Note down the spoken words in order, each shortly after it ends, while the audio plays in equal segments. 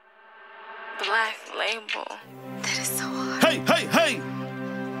Black Label. That is so hard. Hey.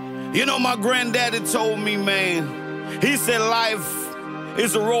 You know, my granddaddy told me, man, he said life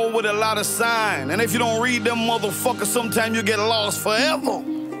is a road with a lot of signs. And if you don't read them motherfuckers, sometimes you get lost forever.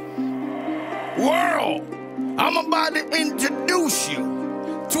 World, I'm about to introduce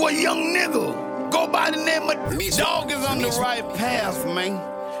you to a young nigga. Go by the name of Dog is on the right path, man.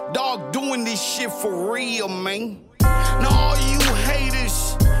 Dog doing this shit for real, man. Now all you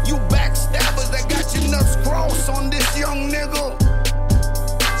haters, you backstabbers that got your nuts crossed on this young nigga,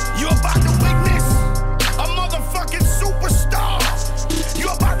 you about to witness a motherfucking superstar. You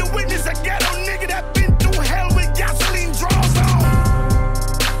about to witness a ghetto nigga that been through hell with gasoline draws on.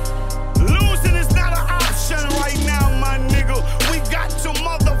 Losing is not an option right now, my nigga. We got to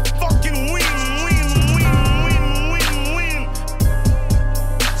motherfucking win.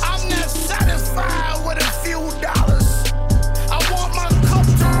 I'm not satisfied with a few dollars. I want my cup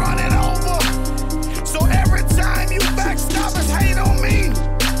to run it over. So every time you backstabbers hate on me,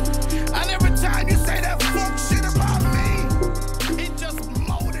 and every time you say that fuck shit about me, it just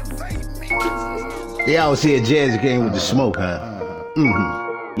motivates me. They always say Jazzy came with the smoke, huh?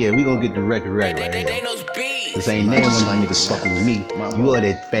 Yeah, we gonna get the record right here. This ain't name when my niggas fucking with me. You are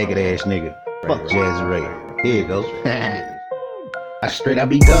that faggot ass nigga. Fuck Jazzy Ray. Here you go. I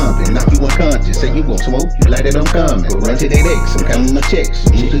be dumping, knock you unconscious. Say you gon' smoke, you like that I'm coming. Go run to that X, I'm counting my checks.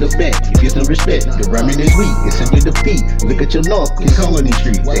 Move to the back, you get some respect. The rhyming this week, it's in your defeat. Look at your north, it's Colony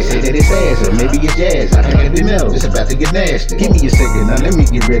Street. They say that it's ass, or maybe it's jazz. I can't be metal, it's about to get nasty. Give me a second, now let me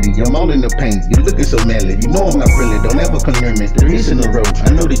get ready. I'm all in the paint, you looking so manly. You know I'm not friendly, don't ever condemn me. 3 years in a row, I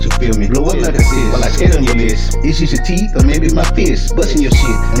know that you feel me. Blow up like a sis, while I skate on your list. Is it your teeth, or maybe my fist? Busting your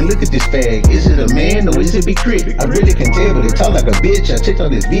shit, and look at this fag. Is it a man, or is it be crit? I really can't tell, but it talk like a bitch. I checked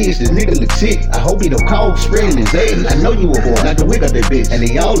on this bitch, this nigga look sick. I hope he don't call spreading his age. I know you a boy, not the wig of that bitch. And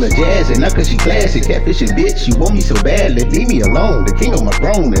they all are jazz, and not cause she classy, catfishing bitch. You want me so bad, leave me alone. The king on my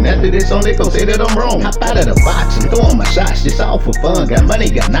throne, and after this on they gon' say that I'm wrong. Hop out of the box and throwing my shots, just all for fun. Got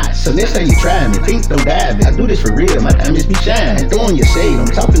money, got knots. So next time you try me, think don't dive me. I do this for real, my time just be shine. Throwing your shade, I'm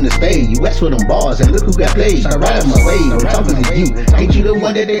talking to spade. You ask for them bars, and look who got played. Start right on my way, I'm talking to you. Ain't you the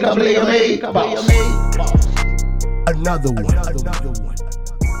one that they call play your maid? Another one.